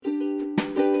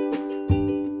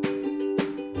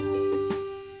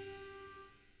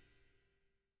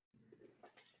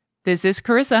This is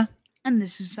Carissa. And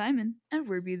this is Simon, and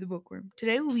we're Be the Bookworm.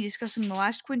 Today we'll be discussing The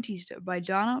Last Cuentista by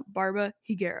Donna, Barba,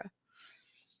 Higuera.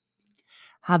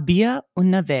 Había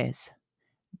una vez.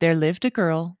 There lived a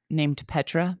girl named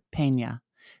Petra Peña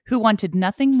who wanted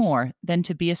nothing more than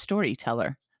to be a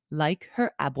storyteller, like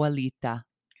her abuelita.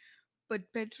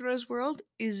 But Petra's world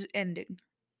is ending.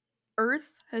 Earth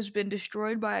has been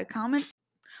destroyed by a comet,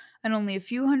 and only a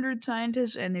few hundred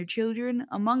scientists and their children,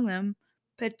 among them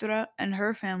Petra and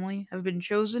her family, have been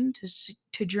chosen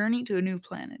to journey to a new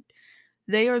planet.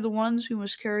 They are the ones who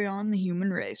must carry on the human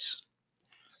race.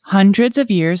 Hundreds of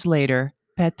years later,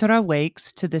 Petra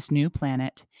wakes to this new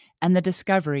planet and the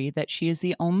discovery that she is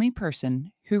the only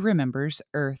person who remembers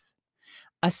Earth.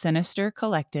 A sinister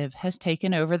collective has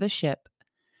taken over the ship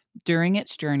during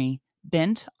its journey,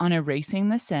 bent on erasing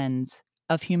the sins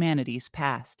of humanity's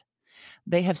past.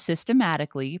 They have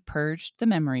systematically purged the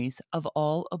memories of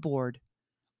all aboard,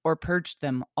 or purged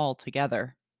them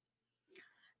altogether.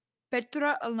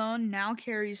 Petra alone now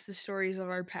carries the stories of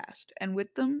our past, and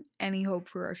with them, any hope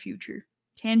for our future.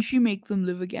 Can she make them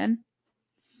live again?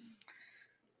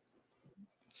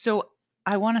 So,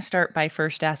 I want to start by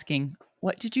first asking,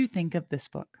 what did you think of this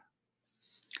book?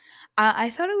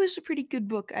 I thought it was a pretty good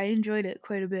book. I enjoyed it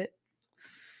quite a bit.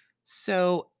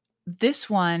 So, this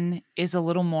one is a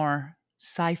little more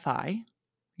sci fi.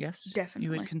 Yes, you would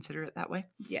Definitely. consider it that way.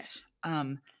 Yes.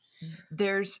 Um,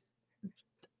 there's,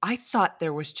 I thought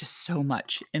there was just so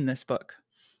much in this book.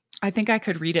 I think I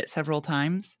could read it several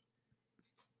times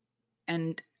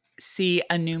and see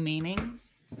a new meaning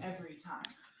every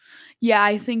time. Yeah,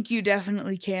 I think you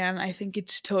definitely can. I think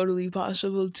it's totally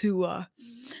possible to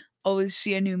always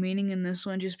see a new meaning in this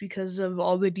one just because of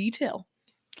all the detail.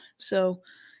 So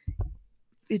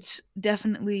it's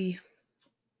definitely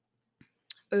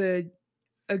a,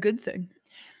 a good thing.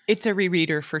 It's a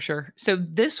rereader for sure. So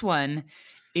this one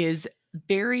is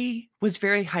was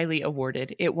very highly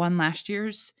awarded. It won last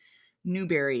year's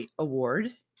Newbery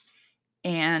Award,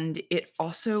 and it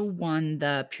also won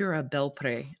the Pura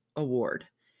Belpre Award.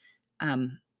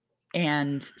 Um,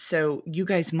 and so you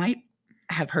guys might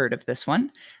have heard of this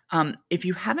one. If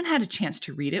you haven't had a chance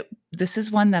to read it, this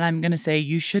is one that I'm going to say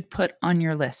you should put on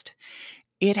your list.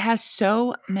 It has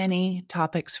so many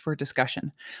topics for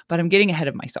discussion, but I'm getting ahead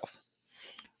of myself.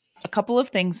 A couple of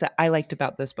things that I liked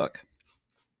about this book.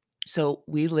 So,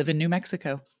 we live in New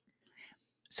Mexico.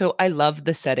 So, I love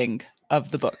the setting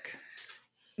of the book.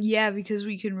 Yeah, because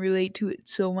we can relate to it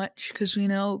so much because we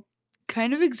know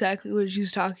kind of exactly what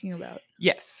she's talking about.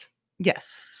 Yes.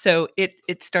 Yes. So,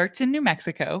 it starts in New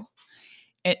Mexico.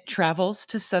 It travels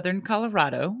to southern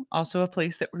Colorado, also a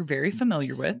place that we're very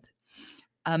familiar with.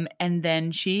 And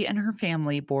then she and her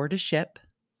family board a ship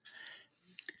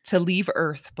to leave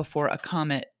Earth before a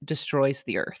comet destroys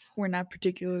the Earth. We're not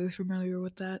particularly familiar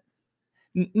with that.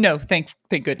 No, thank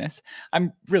goodness.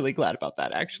 I'm really glad about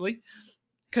that actually,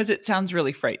 because it sounds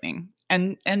really frightening.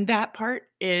 And that part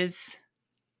is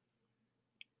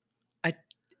a,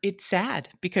 it's sad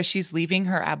because she's leaving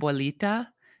her abuelita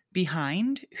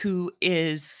behind, who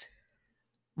is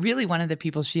really one of the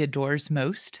people she adores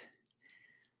most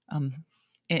um,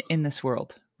 in this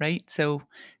world, right? So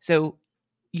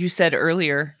you said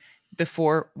earlier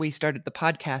before we started the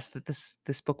podcast that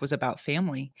this book was about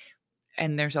family,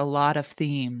 and there's a lot of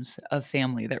themes of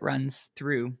family that runs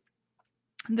through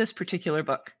this particular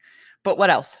book. But what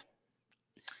else?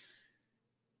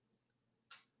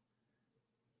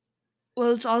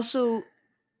 Well, it's also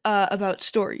about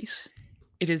stories.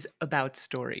 It is about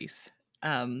stories.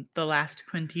 The last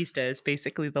Cuentista is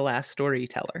basically the last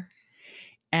storyteller.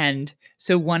 And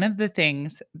so one of the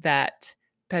things that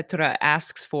Petra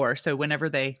asks for, so whenever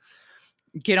they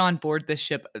get on board the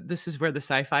ship, this is where the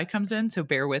sci-fi comes in, so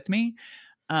bear with me.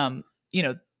 Um, you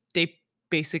know, they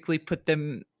basically put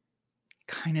them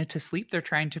kind of to sleep. They're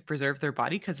trying to preserve their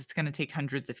body because it's going to take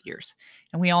hundreds of years.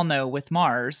 And we all know with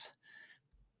Mars,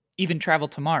 even travel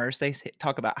to Mars, they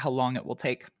talk about how long it will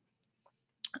take.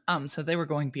 So they were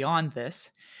going beyond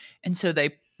this, and so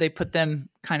they put them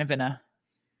kind of in a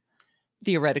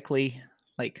theoretically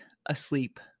like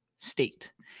asleep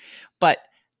state. But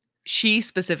she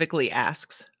specifically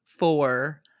asks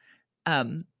for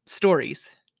stories,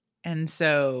 and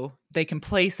so they can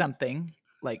play something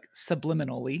like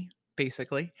subliminally,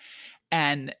 basically,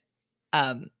 and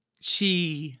um,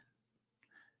 she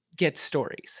gets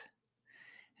stories.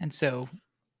 And so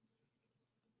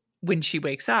when she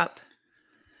wakes up,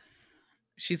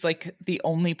 she's like the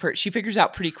only she figures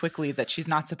out pretty quickly that she's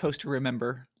not supposed to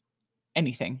remember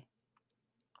anything.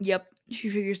 Yep,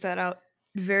 she figures that out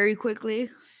very quickly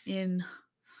in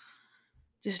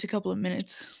just a couple of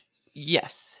minutes.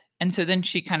 Yes. And so then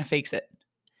she kind of fakes it.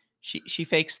 She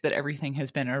fakes that everything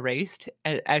has been erased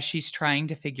as she's trying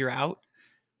to figure out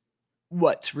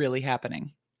what's really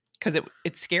happening, because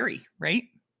it's scary, right?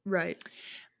 Right.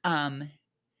 Um,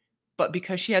 but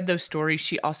because she had those stories,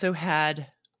 she also had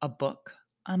a book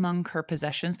among her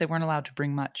possessions. They weren't allowed to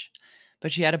bring much,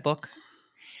 but she had a book,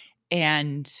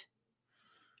 and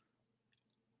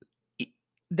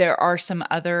there are some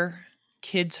other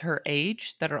kids her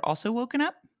age that are also woken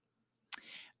up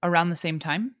around the same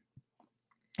time,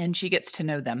 and she gets to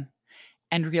know them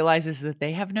and realizes that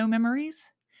they have no memories,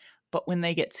 but when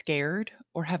they get scared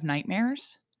or have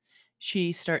nightmares,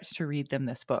 she starts to read them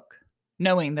this book,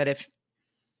 knowing that if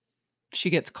she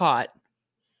gets caught,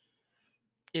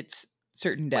 it's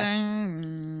certain death.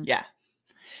 Mm. Yeah.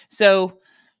 So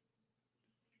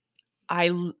I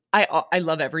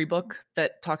love every book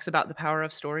that talks about the power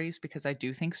of stories, because I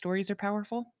do think stories are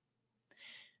powerful.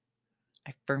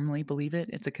 I firmly believe it.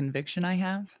 It's a conviction I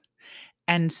have.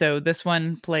 And so this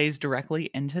one plays directly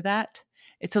into that.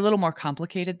 It's a little more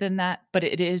complicated than that, but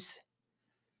it's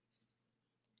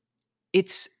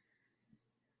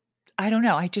I don't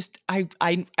know.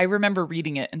 I remember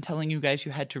reading it and telling you guys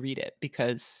you had to read it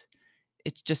because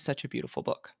it's just such a beautiful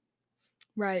book.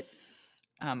 Right.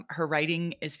 Her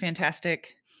writing is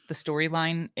fantastic. The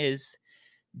storyline is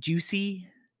juicy,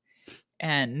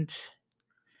 and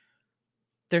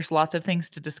there's lots of things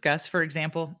to discuss. For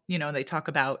example, they talk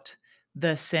about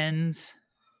the sins.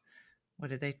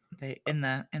 What did they in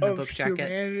the Of book jacket?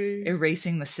 humanity.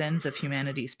 Erasing the sins of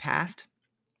humanity's past.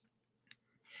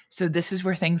 So this is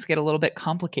where things get a little bit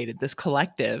complicated. This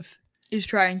collective, Is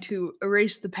trying to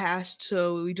erase the past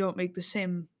so we don't make the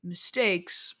same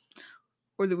mistakes,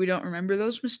 or that we don't remember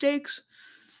those mistakes,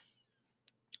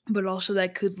 but also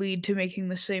that could lead to making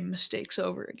the same mistakes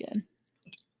over again.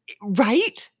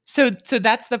 right? So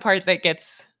that's the part that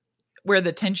gets where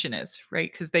the tension is, right?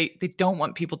 Because they don't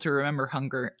want people to remember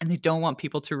hunger, and they don't want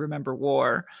people to remember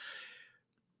war.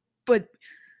 But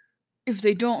if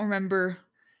they don't remember,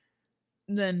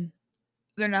 then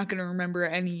they're not going to remember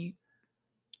any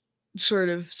sort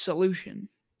of solution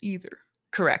either.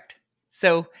 Correct.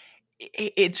 So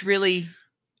it's really,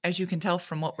 as you can tell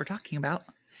from what we're talking about,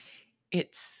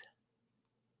 it's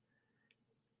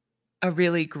a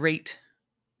really great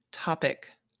topic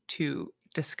to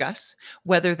discuss,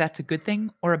 whether that's a good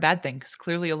thing or a bad thing, because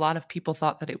clearly a lot of people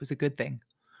thought that it was a good thing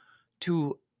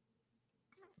to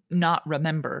not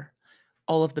remember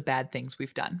all of the bad things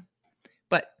we've done.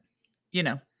 But,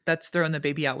 that's throwing the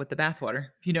baby out with the bathwater.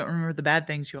 If you don't remember the bad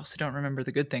things, you also don't remember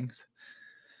the good things.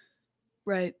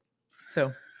 Right.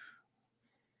 So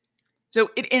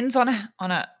it ends on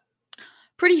a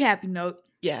Pretty happy note,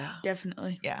 yeah,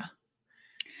 definitely. yeah.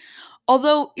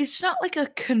 Although it's not like a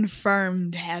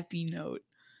confirmed happy note.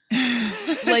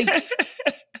 Like,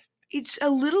 it's a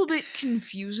little bit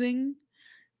confusing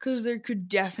because there could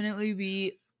definitely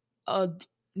be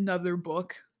another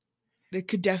book. There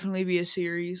could definitely be a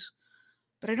series,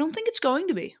 but I don't think it's going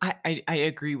to be. I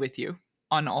agree with you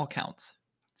on all counts.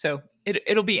 So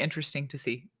it'll be interesting to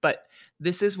see. But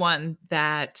this is one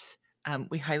that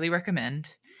we highly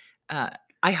recommend. Uh,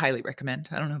 I highly recommend.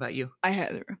 I don't know about you. I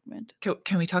highly recommend.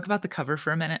 Can we talk about the cover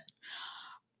for a minute?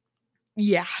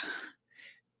 Yeah,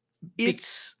 Be-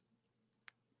 it's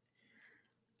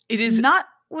it is not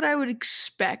what I would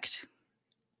expect,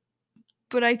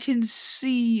 but I can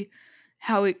see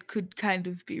how it could kind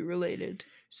of be related.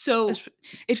 so.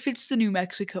 It fits the New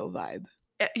Mexico vibe.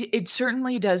 It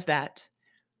certainly does that.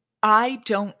 I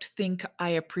don't think I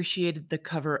appreciated the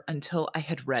cover until I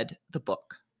had read the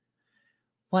book.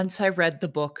 Once I read the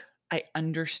book, I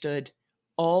understood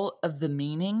all of the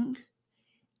meaning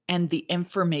and the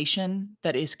information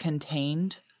that is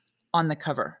contained on the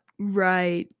cover.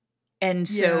 Right. And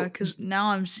Yeah, so because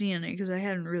now I'm seeing it because I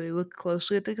hadn't really looked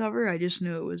closely at the cover. I just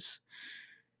knew it was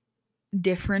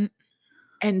different.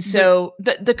 and But so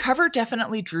the cover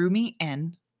definitely drew me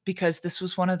in, because this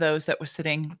was one of those that was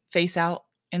sitting face out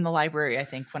in the library, I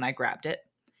think, when I grabbed it.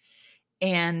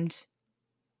 And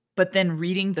but then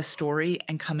reading the story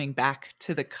and coming back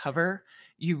to the cover,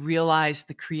 you realize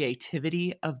the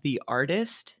creativity of the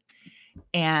artist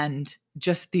and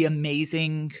just the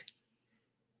amazing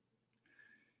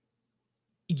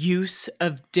use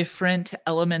of different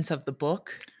elements of the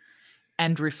book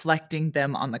and reflecting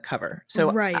them on the cover. So,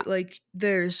 right, like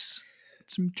there's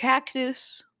some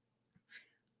cactus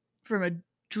from a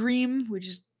dream, which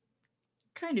is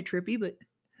kind of trippy, but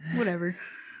whatever.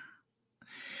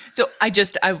 I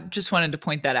just wanted to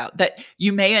point that out, that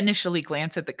you may initially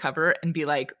glance at the cover and be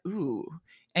like, "Ooh,"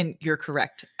 and you're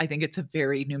correct. I think it's a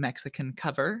very New Mexican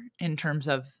cover in terms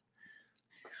of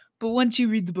But once you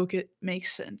read the book, it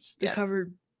makes sense. The yes.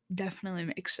 cover definitely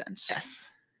makes sense. Yes.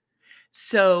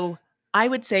 So I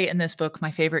would say in this book,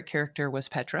 my favorite character was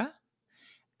Petra.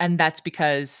 And that's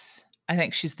because I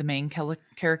think she's the main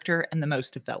character and the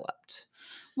most developed.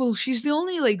 Well, she's the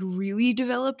only like really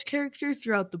developed character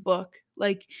throughout the book.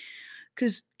 Like,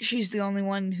 because she's the only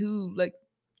one who like,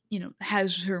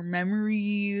 has her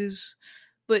memories.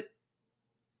 But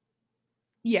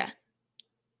yeah.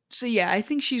 So yeah, I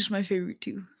think she's my favorite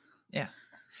too. Yeah.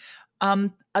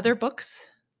 Other books?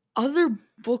 Other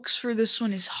books for this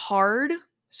one is hard.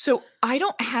 So I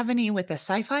don't have any with a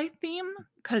sci-fi theme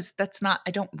because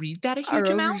I don't read that a A huge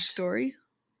Rover amount. story.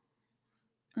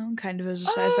 Kind of as a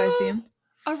sci-fi theme.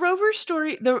 A Rover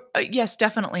story. Yes,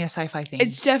 definitely a sci-fi theme.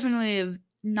 It's definitely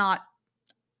not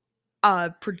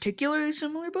a particularly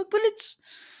similar book, but it's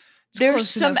There's close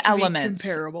some enough to be elements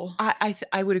comparable.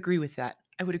 I would agree with that.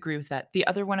 I would agree with that. The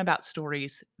other one about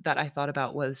stories that I thought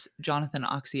about was Jonathan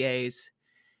Auxier's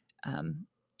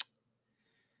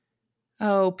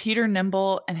Peter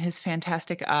Nimble and His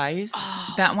Fantastic Eyes.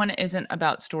 Oh, That one isn't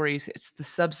about stories. It's the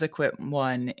subsequent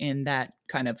one in that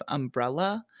kind of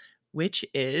umbrella, which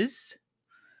is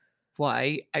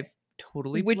why I've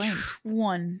totally which blanked.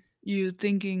 one? You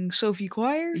thinking Sophie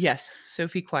Choir? Yes,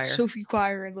 Sophie Choir. Sophie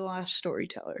Choir and the Last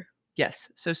Storyteller.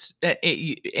 Yes. So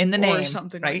in the name, Or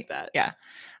something right? like that. Yeah.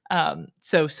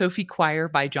 So Sophie Choir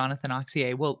by Jonathan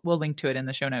Auxier. We'll link to it in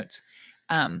the show notes.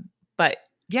 But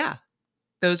yeah,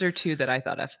 those are two that I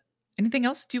thought of. Anything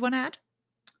else do you want to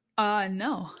add?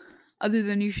 No. Other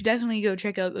than you should definitely go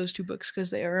check out those two books because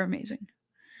they are amazing.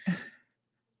 All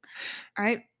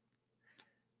right.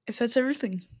 If that's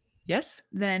everything, Yes.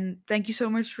 then thank you so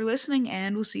much for listening,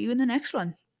 and we'll see you in the next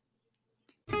one.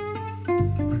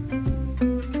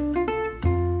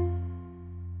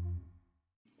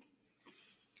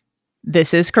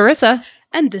 This is Carissa.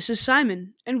 And this is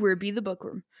Simon, and we're Be the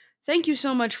Bookworm. Thank you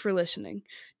so much for listening.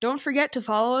 Don't forget to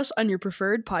follow us on your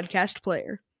preferred podcast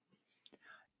player.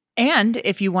 And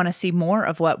if you want to see more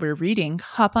of what we're reading,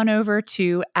 hop on over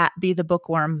to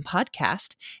 @BeTheBookworm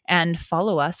podcast and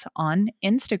follow us on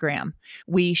Instagram.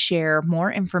 We share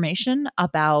more information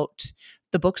about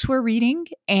the books we're reading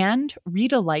and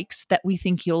read-alikes that we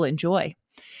think you'll enjoy.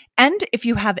 And if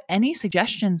you have any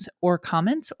suggestions or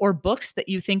comments or books that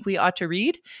you think we ought to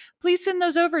read, please send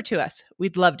those over to us.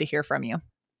 We'd love to hear from you.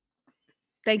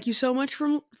 Thank you so much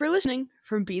for listening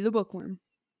from Be the Bookworm.